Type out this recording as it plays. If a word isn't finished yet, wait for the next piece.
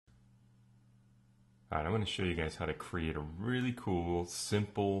All right, I'm going to show you guys how to create a really cool,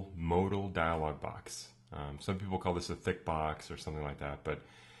 simple modal dialog box. Some people call this a thick box or something like that, but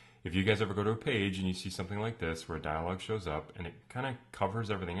if you guys ever go to a page and you see something like this where a dialog shows up and it kind of covers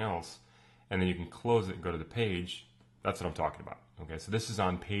everything else, and then you can close it and go to the page, that's what I'm talking about. Okay, so this is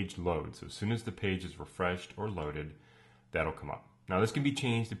on page load. So as soon as the page is refreshed or loaded, that'll come up. Now this can be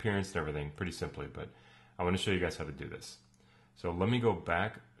changed, appearance and everything pretty simply, but I want to show you guys how to do this. So let me go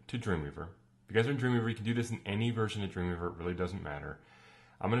back to Dreamweaver. If you guys are in Dreamweaver, you can do this in any version of Dreamweaver. It really doesn't matter.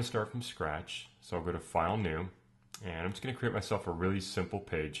 I'm going to start from scratch. So I'll go to File, New, and I'm just going to create myself a really simple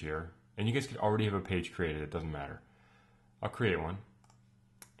page here. And you guys could already have a page created. It doesn't matter. I'll create one,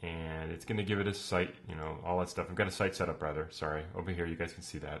 and it's going to give it a site, you know, all that stuff. I've got a site set up, rather. Sorry, over here you guys can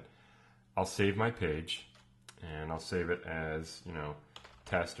see that. I'll save my page, and I'll save it as, you know,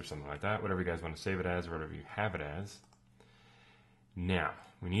 test or something like that. Whatever you guys want to save it as, or whatever you have it as. Now,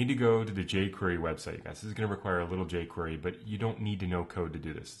 we need to go to the jQuery website, you guys. This is going to require a little jQuery, but you don't need to know code to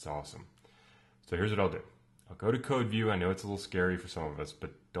do this. It's awesome. So here's what I'll do. I'll go to code view. I know it's a little scary for some of us,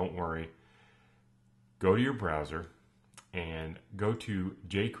 but don't worry. Go to your browser and go to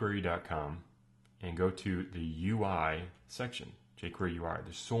jQuery.com and go to the UI section, jQuery UI.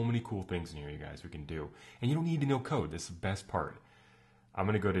 There's so many cool things in here, you guys, we can do. And you don't need to know code. This is the best part. I'm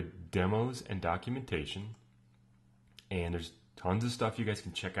going to go to Demos and Documentation, and there's tons of stuff you guys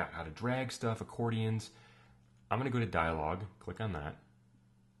can check out, how to drag stuff, accordions. I'm going to go to Dialog, click on that.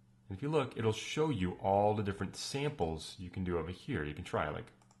 And if you look, it'll show you all the different samples you can do over here. You can try, like,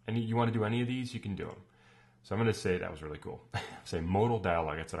 you want to do any of these, you can do them. So I'm going to say, that was really cool. Say modal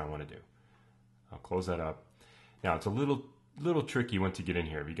dialog, that's what I want to do. I'll close that up. Now, it's a little tricky once you get in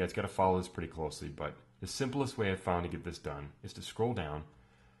here. You guys got to follow this pretty closely, but the simplest way I've found to get this done is to scroll down,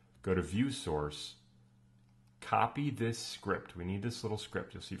 go to View Source, copy this script. We need this little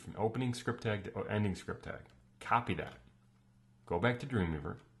script. You'll see from opening script tag to ending script tag. Copy that. Go back to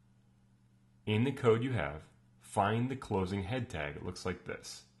Dreamweaver. In the code you have, find the closing head tag. It looks like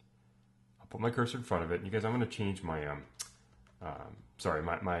this. I'll put my cursor in front of it. And you guys, I'm going to change my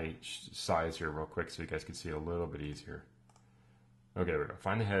my size here real quick so you guys can see it a little bit easier. Okay, there we go.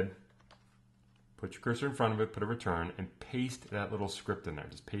 Find the head. Put your cursor in front of it, put a return, and paste that little script in there.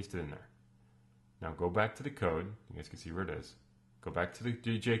 Just paste it in there. Now go back to the code. You guys can see where it is. Go back to the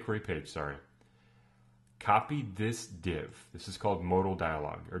jQuery page, sorry. Copy this div. This is called modal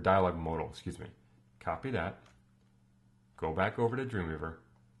dialog, or dialog modal, excuse me. Copy that. Go back over to Dreamweaver.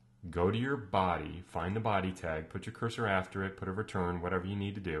 Go to your body, find the body tag, put your cursor after it, put a return, whatever you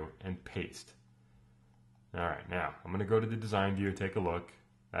need to do, and paste. All right, now I'm going to go to the design view, take a look.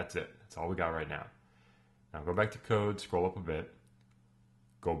 That's it. That's all we got right now. Now go back to code, scroll up a bit.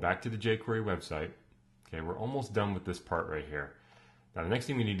 Go back to the jQuery website. Okay, we're almost done with this part right here. Now the next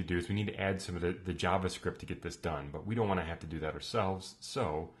thing we need to do is we need to add some of the JavaScript to get this done, but we don't want to have to do that ourselves.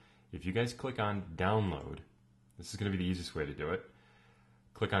 So if you guys click on download, this is going to be the easiest way to do it.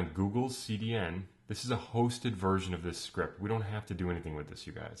 Click on Google's CDN. This is a hosted version of this script. We don't have to do anything with this,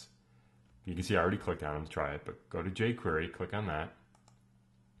 you guys. You can see I already clicked on it to try it, but go to jQuery, click on that,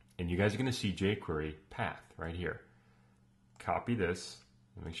 and you guys are going to see jQuery path right here. Copy this.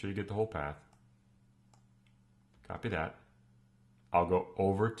 Make sure you get the whole path. Copy that. I'll go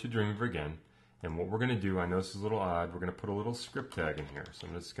over to Dreamweaver again, and what we're going to do, I know this is a little odd, we're going to put a little script tag in here. So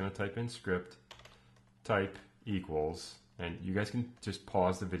I'm just going to type in script, type equals, and you guys can just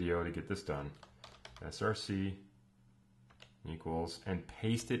pause the video to get this done. src equals, and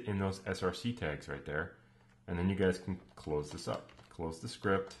paste it in those src tags right there, and then you guys can close this up. Close the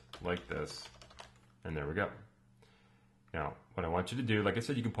script like this, and there we go. Now, what I want you to do, like I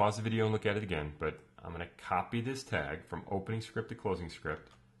said, you can pause the video and look at it again, but I'm going to copy this tag from opening script to closing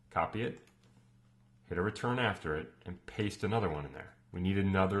script, copy it, hit a return after it, and paste another one in there. We need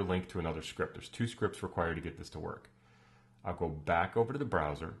another link to another script. There's 2 scripts required to get this to work. I'll go back over to the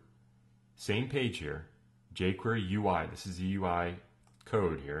browser, same page here, jQuery UI. This is the UI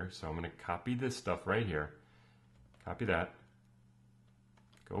code here, so I'm going to copy this stuff right here, copy that,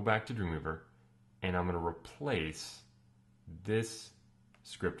 go back to Dreamweaver, and I'm going to replace this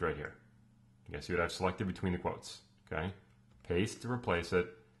script right here. You guys see what I've selected between the quotes, okay? Paste to replace it,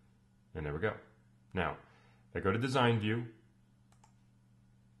 and there we go. Now, if I go to Design View,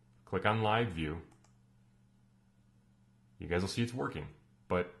 click on Live View, you guys will see it's working,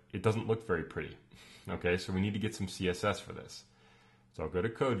 but it doesn't look very pretty, okay? So we need to get some CSS for this. So I'll go to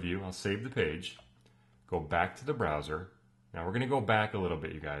Code View, I'll save the page, go back to the browser. Now we're going to go back a little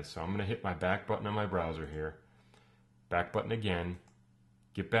bit, you guys, so I'm going to hit my back button on my browser here. Back button again,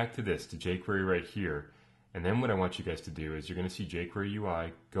 get back to this, to jQuery right here, and then what I want you guys to do is you're going to see jQuery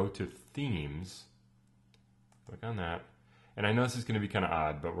UI, go to Themes, Click on that. And I know this is going to be kind of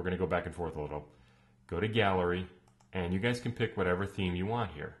odd, but we're going to go back and forth a little. Go to Gallery, and you guys can pick whatever theme you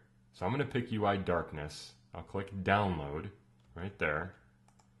want here. So I'm going to pick UI Darkness. I'll click Download right there.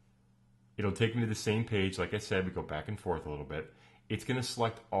 It'll take me to the same page. Like I said, we go back and forth a little bit. It's going to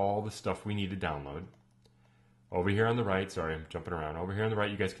select all the stuff we need to download. Over here on the right, sorry, I'm jumping around. Over here on the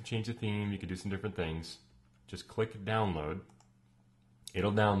right, you guys can change the theme. You can do some different things. Just click Download.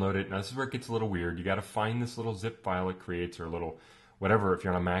 It'll download it. Now this is where it gets a little weird. You got to find this little zip file it creates, or a little, whatever. If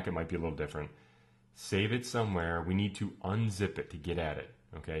you're on a Mac, it might be a little different. Save it somewhere. We need to unzip it to get at it.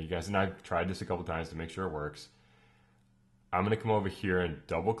 Okay, you guys, and I've tried this a couple times to make sure it works. I'm going to come over here and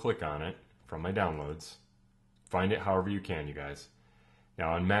double click on it from my downloads. Find it however you can, you guys.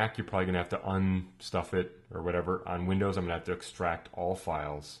 Now on Mac, you're probably going to have to unstuff it or whatever. On Windows, I'm going to have to extract all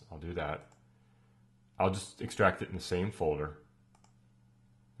files. I'll do that. I'll just extract it in the same folder.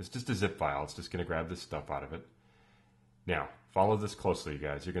 It's just a zip file. It's just going to grab this stuff out of it. Now, follow this closely, you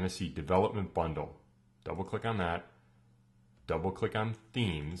guys. You're going to see Development Bundle. Double click on that. Double click on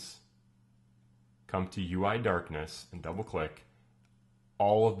Themes. Come to UI Darkness and double click.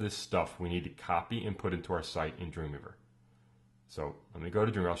 All of this stuff we need to copy and put into our site in Dreamweaver. So let me go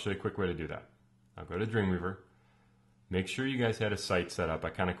to Dreamweaver. I'll show you a quick way to do that. I'll go to Dreamweaver. Make sure you guys had a site set up. I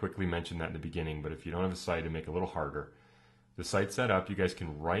kind of quickly mentioned that in the beginning, but if you don't have a site, it'll make it a little harder. The site set up, you guys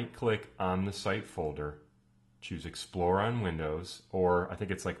can right click on the site folder, choose Explore on Windows, or I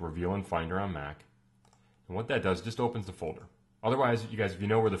think it's like Reveal in Finder on Mac. And what that does, just opens the folder. Otherwise, you guys, if you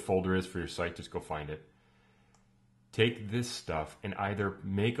know where the folder is for your site, just go find it. Take this stuff and either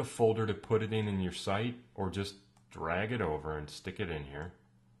make a folder to put it in your site, or just drag it over and stick it in here.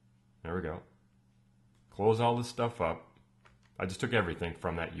 There we go. Close all this stuff up. I just took everything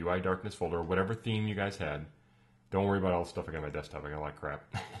from that UI Darkness folder, or whatever theme you guys had. Don't worry about all the stuff I got on my desktop. I got a lot of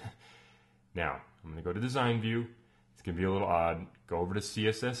crap. Now, I'm going to go to Design View. It's going to be a little odd. Go over to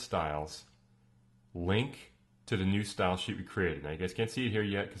CSS Styles. Link to the new style sheet we created. Now, you guys can't see it here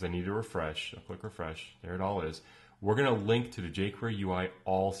yet because I need to refresh. I'll click Refresh. There it all is. We're going to link to the jQuery UI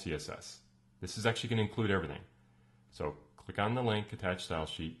All CSS. This is actually going to include everything. So click on the link, Attach Style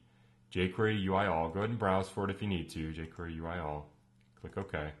Sheet. jQuery UI All. Go ahead and browse for it if you need to. jQuery UI All. Click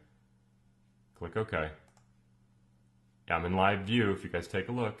OK. Click OK. I'm in live view. If you guys take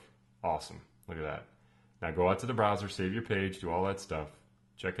a look, awesome. Look at that. Now go out to the browser, save your page, do all that stuff.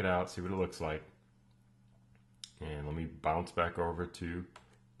 Check it out, see what it looks like. And let me bounce back over to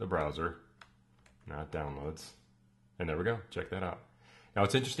the browser. Now it downloads. And there we go. Check that out. Now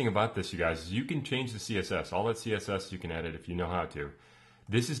what's interesting about this, you guys, is you can change the CSS. All that CSS you can edit if you know how to.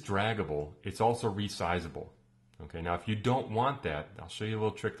 This is draggable. It's also resizable. Okay, now if you don't want that, I'll show you a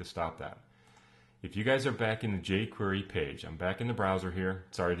little trick to stop that. If you guys are back in the jQuery page, I'm back in the browser here.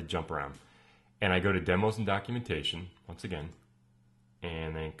 Sorry to jump around. And I go to Demos and Documentation, once again.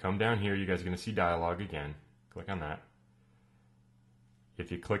 And then come down here, you guys are going to see Dialog again. Click on that.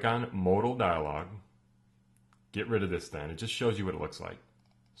 If you click on Modal Dialog, get rid of this then. It just shows you what it looks like.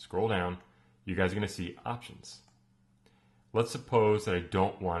 Scroll down. You guys are going to see Options. Let's suppose that I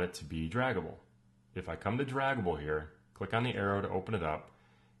don't want it to be draggable. If I come to Draggable here, click on the arrow to open it up,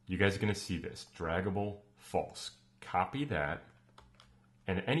 you guys are going to see this, draggable false. Copy that,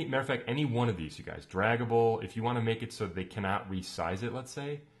 and matter of fact, any one of these, you guys, draggable, if you want to make it so they cannot resize it, let's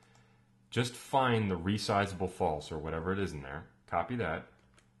say, just find the resizable false or whatever it is in there, copy that,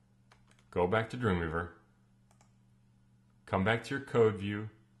 go back to Dreamweaver, come back to your code view,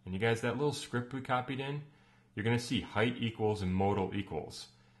 and you guys, that little script we copied in, you're going to see height equals and modal equals.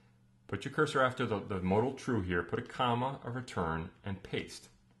 Put your cursor after the modal true here, put a comma, a return, and paste.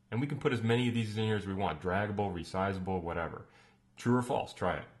 And we can put as many of these in here as we want. Draggable, resizable, whatever. True or false,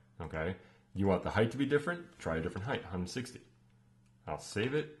 try it. Okay? You want the height to be different? Try a different height, 160. I'll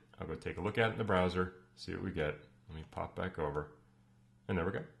save it. I'll go take a look at it in the browser, see what we get. Let me pop back over. And there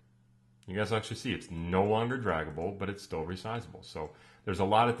we go. You guys actually see it's no longer draggable, but it's still resizable. So there's a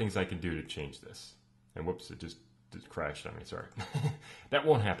lot of things I can do to change this. And whoops, it just crashed on me, sorry. That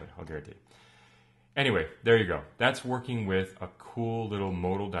won't happen, I'll guarantee. Anyway, there you go. That's working with a cool little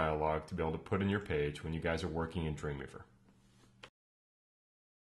modal dialog to be able to put in your page when you guys are working in Dreamweaver.